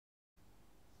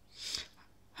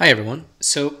Hi everyone.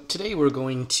 So today we're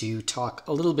going to talk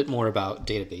a little bit more about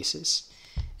databases.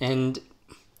 And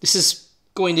this is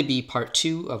going to be part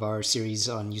 2 of our series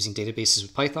on using databases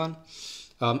with Python.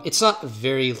 It's not a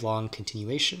very long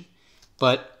continuation,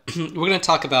 but we're going to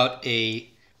talk about a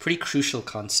pretty crucial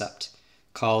concept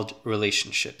called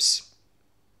relationships.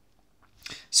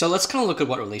 So let's kind of look at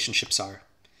what relationships are.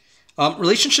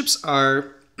 Relationships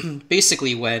are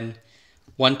basically when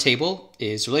one table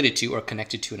is related to or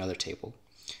connected to another table.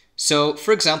 So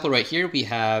for example, right here, we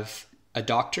have a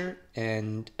doctor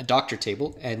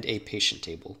table and a patient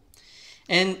table.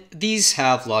 And these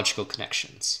have logical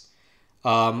connections.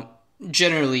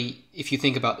 Generally, if you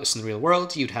think about this in the real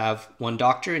world, you'd have one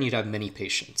doctor and you'd have many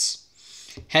patients.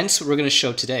 Hence, what we're going to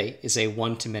show today is a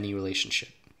one-to-many relationship.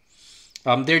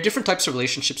 There are different types of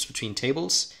relationships between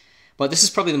tables, but this is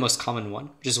probably the most common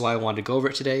one, which is why I wanted to go over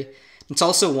it today. It's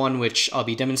also one which I'll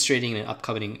be demonstrating in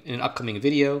an upcoming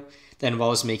video that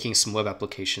involves making some web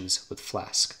applications with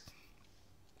Flask.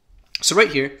 So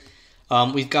right here,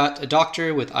 we've got a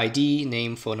doctor with ID,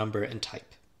 name, phone number, and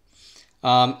type.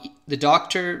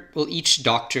 Each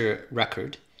doctor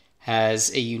record has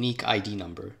a unique ID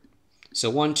number. So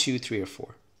 1, 2, 3, or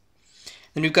 4.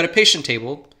 Then we've got a patient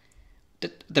table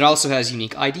that also has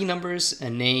unique ID numbers, a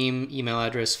name, email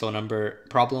address, phone number,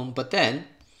 problem, but then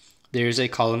there's a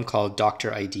column called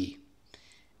doctor ID.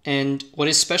 And what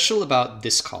is special about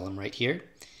this column right here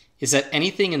is that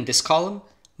anything in this column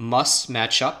must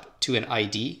match up to an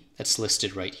ID that's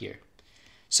listed right here.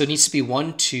 So it needs to be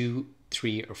 1, 2,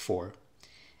 3, or 4.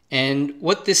 And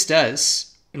what this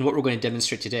does, and what we're going to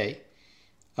demonstrate today,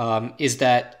 is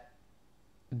that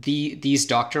these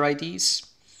doctor IDs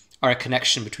are a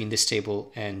connection between this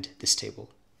table and this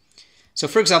table. So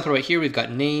for example, right here, we've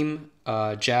got name,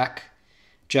 Jack.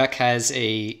 Jack has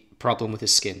a problem with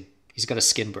his skin. He's got a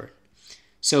skin burn.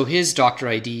 So his doctor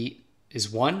ID is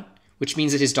 1, which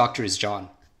means that his doctor is John,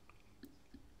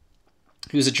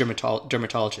 who's a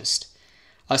dermatologist.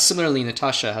 Similarly,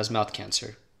 Natasha has mouth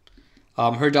cancer.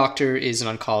 Her doctor is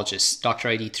an oncologist, doctor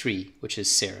ID 3, which is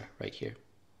Sarah right here.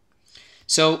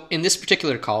 So in this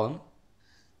particular column,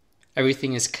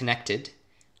 everything is connected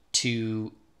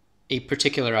to a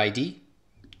particular ID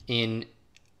in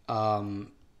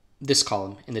this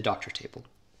column in the doctor table.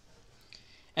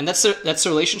 And that's the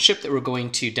relationship that we're going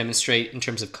to demonstrate in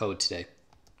terms of code today.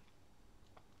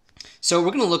 So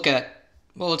we're going to look at,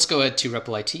 well, let's go ahead to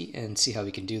REPL-IT and see how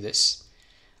we can do this.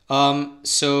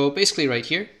 So basically right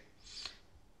here,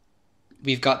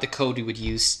 we've got the code we would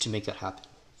use to make that happen.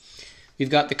 We've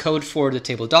got the code for the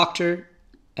table doctor,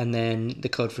 and then the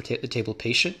code for the table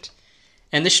patient.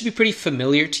 And this should be pretty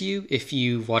familiar to you if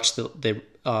you watched the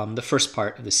first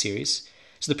part of the series.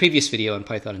 So the previous video on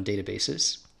Python and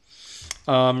databases.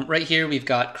 Right here, we've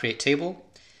got create table.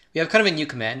 We have kind of a new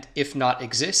command, if not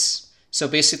exists. So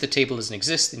basically, if the table doesn't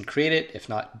exist, then create it. If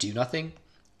not, do nothing.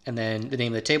 And then the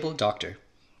name of the table, doctor.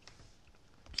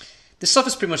 This stuff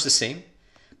is pretty much the same.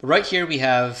 But right here, we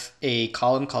have a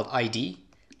column called ID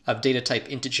of data type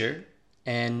integer.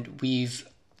 And we've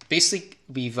basically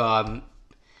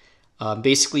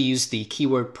used the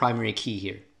keyword primary key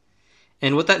here.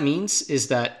 And what that means is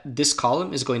that this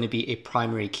column is going to be a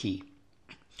primary key.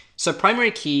 So primary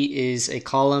key is a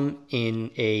column in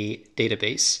a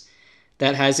database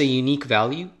that has a unique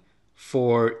value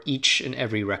for each and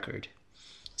every record.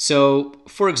 So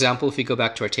for example, if we go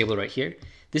back to our table right here,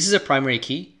 this is a primary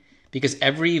key because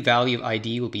every value of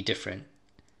ID will be different.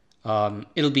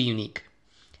 It'll be unique.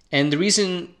 And the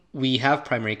reason we have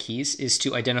primary keys is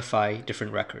to identify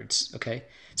different records, okay?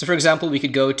 So for example, we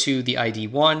could go to the ID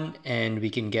 1 and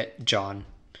we can get John,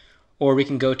 or we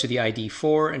can go to the ID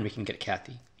 4 and we can get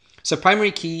Kathy. So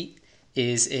primary key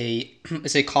is a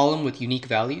column with unique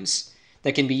values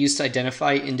that can be used to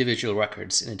identify individual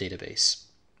records in a database.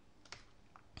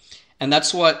 And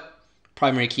that's what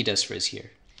primary key does for us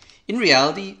here. In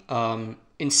reality,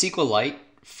 in SQLite,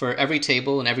 for every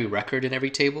table and every record in every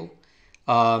table,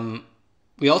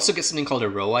 we also get something called a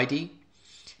row ID.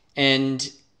 And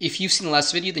if you've seen the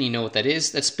last video, then you know what that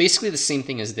is. That's basically the same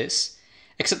thing as this.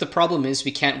 Except the problem is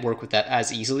we can't work with that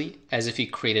as easily as if you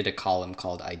created a column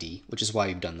called ID, which is why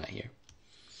we've done that here.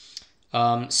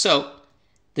 So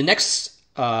the next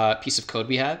piece of code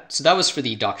we have, so that was for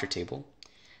the doctor table.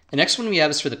 The next one we have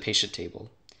is for the patient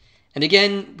table. And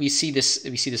again, we see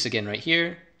this again right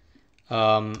here.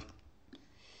 And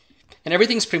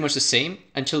everything's pretty much the same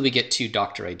until we get to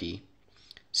doctor ID.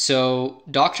 So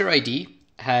doctor ID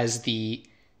has the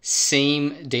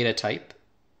same data type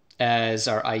as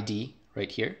our ID right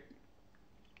here.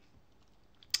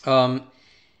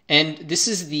 And this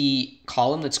is the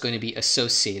column that's going to be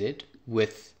associated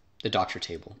with the doctor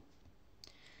table.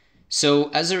 So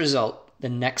as a result, the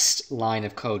next line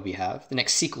of code we have, the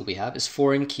next SQL we have is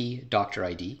foreign key doctor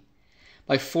ID.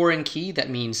 By foreign key, that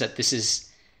means that this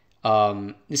is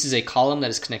a column that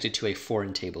is connected to a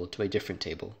foreign table, to a different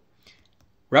table.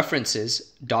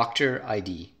 References doctor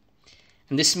ID.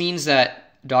 And this means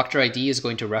that doctor ID is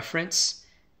going to reference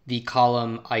the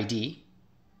column ID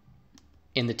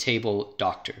in the table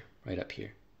doctor right up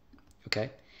here.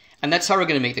 Okay? And that's how we're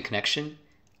going to make the connection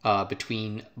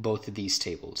between both of these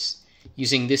tables.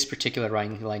 Using this particular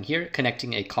line here,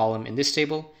 connecting a column in this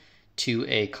table to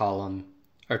a column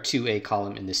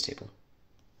in this table.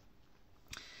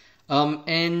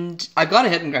 And I've gone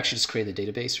ahead and actually just created a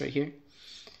database right here.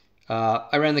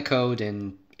 I ran the code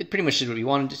and it pretty much did what we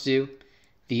wanted it to do.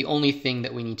 The only thing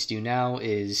that we need to do now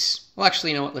is, well,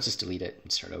 actually, you know what? Let's just delete it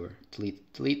and start over.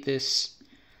 Delete this.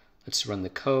 Let's run the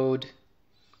code.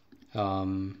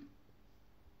 And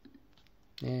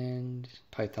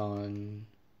Python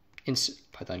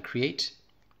create.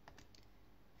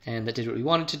 And that did what we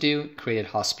wanted to do. Created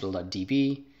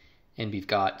hospital.db. And we've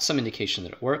got some indication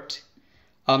that it worked.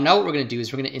 Now what we're going to do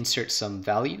is we're going to insert some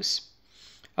values.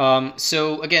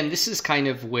 So again, this is kind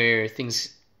of where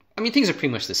things are pretty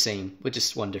much the same with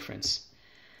just one difference.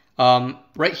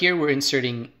 Right here, we're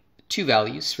inserting two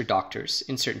values for doctors.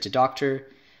 Insert into doctor,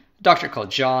 a doctor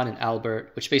called John and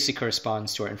Albert, which basically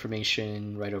corresponds to our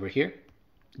information right over here,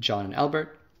 John and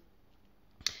Albert.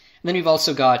 And then we've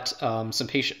also got some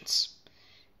patients.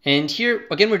 And here,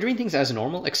 again, we're doing things as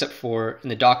normal, except for in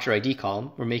the doctor ID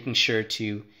column, we're making sure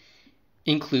to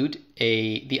include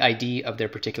the ID of their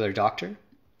particular doctor.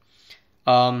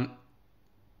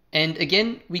 And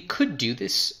again, we could do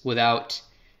this without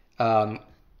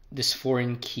this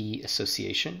foreign key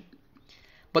association.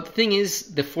 But the thing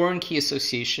is, the foreign key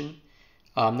association,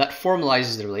 that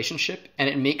formalizes the relationship, and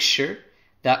it makes sure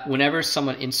that whenever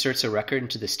someone inserts a record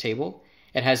into this table,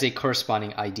 it has a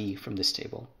corresponding ID from this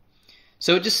table.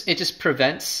 So it just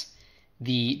prevents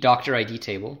the doctor ID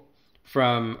table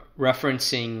from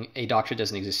referencing a doctor that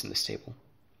doesn't exist in this table.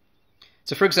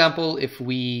 So for example, if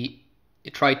we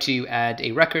try to add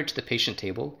a record to the patient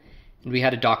table and we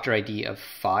had a doctor ID of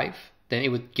 5, then it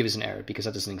would give us an error because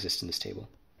that doesn't exist in this table.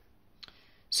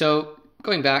 So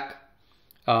going back,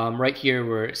 right here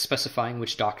we're specifying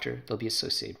which doctor they'll be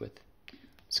associated with.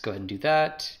 Let's go ahead and do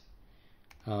that.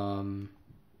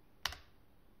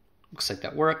 Looks like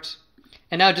that worked.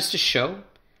 And now just to show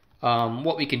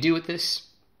what we can do with this,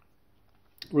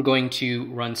 we're going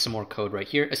to run some more code right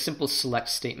here, a simple select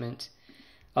statement.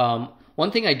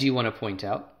 One thing I do want to point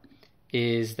out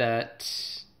is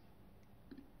that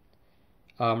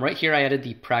right here I added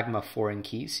the pragma foreign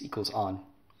keys equals on.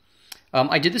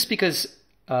 I did this because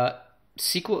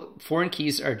foreign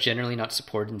keys are generally not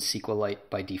supported in SQLite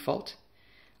by default.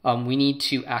 We need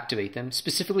to activate them,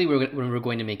 specifically when we're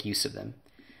going to make use of them.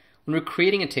 When we're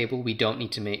creating a table, we don't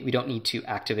need to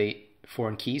activate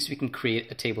foreign keys. We can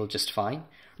create a table just fine.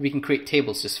 We can create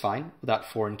tables just fine without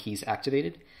foreign keys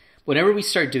activated. Whenever we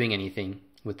start doing anything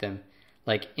with them,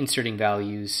 like inserting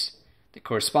values that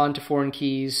correspond to foreign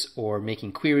keys or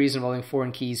making queries involving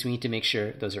foreign keys, we need to make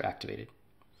sure those are activated.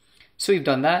 So we've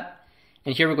done that.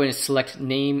 And here we're going to select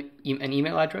name and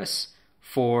email address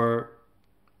for,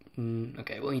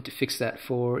 okay, we'll need to fix that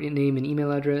for name and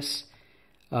email address.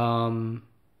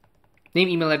 Name,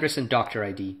 email address, and doctor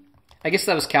ID. I guess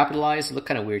that was capitalized. It looked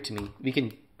kind of weird to me. We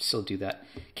can still do that.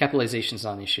 Capitalization is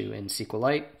not an issue in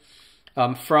SQLite.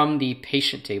 From the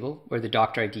patient table where the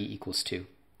doctor ID equals 2.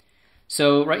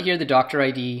 So right here, the doctor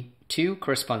ID 2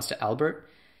 corresponds to Albert.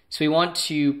 So we want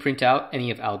to print out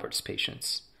any of Albert's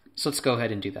patients. So let's go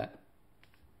ahead and do that.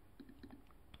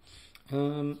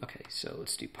 Okay, so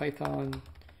let's do Python,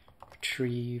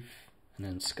 retrieve, and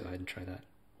then let's go ahead and try that.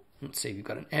 Let's say we've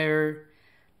got an error.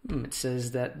 It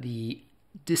says that the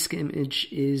disk image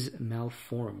is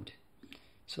malformed.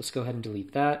 So let's go ahead and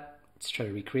delete that. Let's try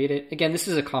to recreate it. Again, this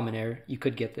is a common error. You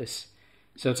could get this.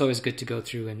 So it's always good to go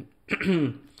through and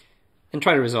and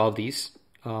try to resolve these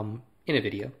in a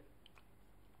video.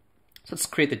 So let's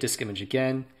create the disk image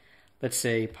again. Let's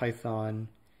say Python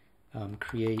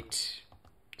create.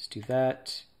 Let's do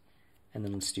that. And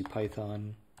then let's do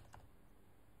Python.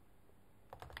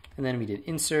 And then we did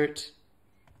insert.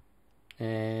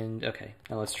 And okay,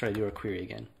 now let's try to do our query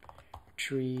again.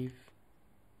 Retrieve.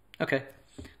 Okay,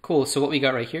 cool. So what we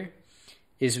got right here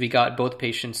is we got both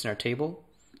patients in our table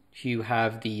who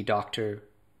have the doctor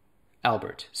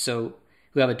Albert. So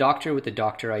we have a doctor with the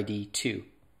doctor ID 2.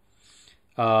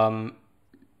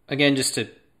 Again, just to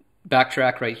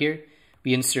backtrack right here,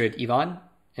 we inserted Ivan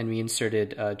and we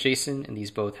inserted Jason, and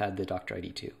these both had the doctor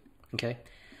ID 2. Okay,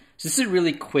 So this is a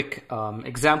really quick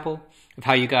example of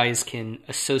how you guys can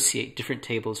associate different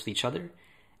tables with each other,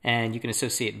 and you can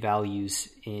associate values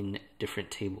in different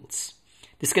tables.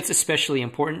 This gets especially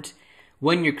important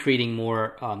when you're creating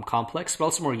more complex but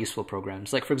also more useful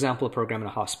programs, like for example a program in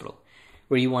a hospital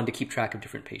where you want to keep track of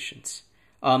different patients.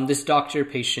 This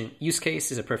doctor-patient use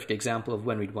case is a perfect example of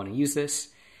when we'd want to use this,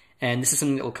 and this is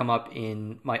something that will come up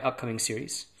in my upcoming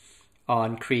series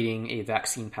on creating a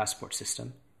vaccine passport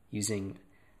system using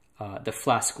the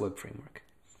Flask web framework.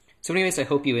 So anyways, I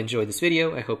hope you enjoyed this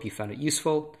video. I hope you found it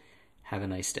useful. Have a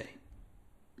nice day.